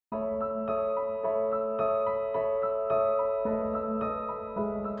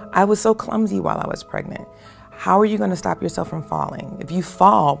I was so clumsy while I was pregnant. How are you going to stop yourself from falling? If you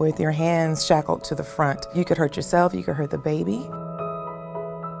fall with your hands shackled to the front, you could hurt yourself, you could hurt the baby.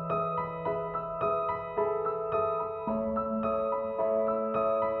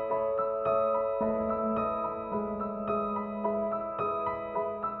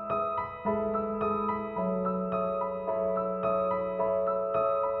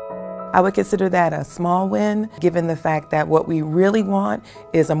 I would consider that a small win, given the fact that what we really want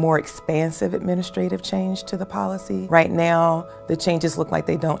is a more expansive administrative change to the policy. Right now, the changes look like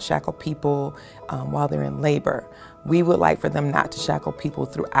they don't shackle people while they're in labor. We would like for them not to shackle people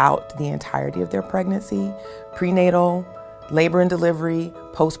throughout the entirety of their pregnancy, prenatal, labor and delivery,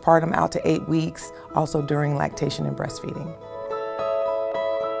 postpartum out to 8 weeks, also during lactation and breastfeeding.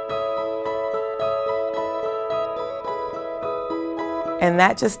 And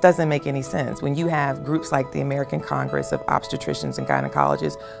that just doesn't make any sense when you have groups like the American Congress of Obstetricians and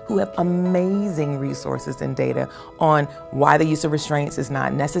Gynecologists who have amazing resources and data on why the use of restraints is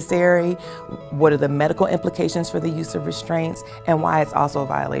not necessary, what are the medical implications for the use of restraints, and why it's also a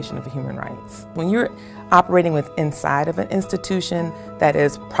violation of human rights. When you're operating inside of an institution that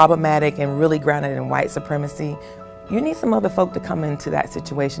is problematic and really grounded in white supremacy, you need some other folk to come into that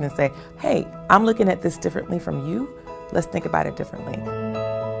situation and say, hey, I'm looking at this differently from you. Let's think about it differently.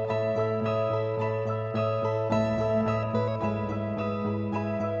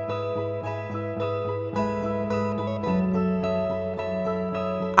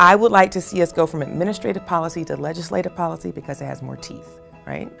 I would like to see us go from administrative policy to legislative policy because it has more teeth,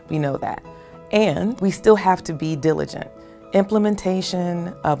 right? We know that. And we still have to be diligent.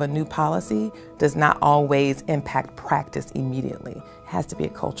 Implementation of a new policy does not always impact practice immediately. It has to be a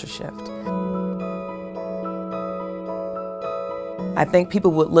culture shift. I think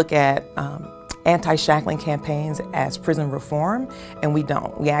people would look at anti-shackling campaigns as prison reform, and we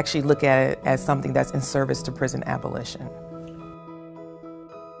don't. We actually look at it as something that's in service to prison abolition.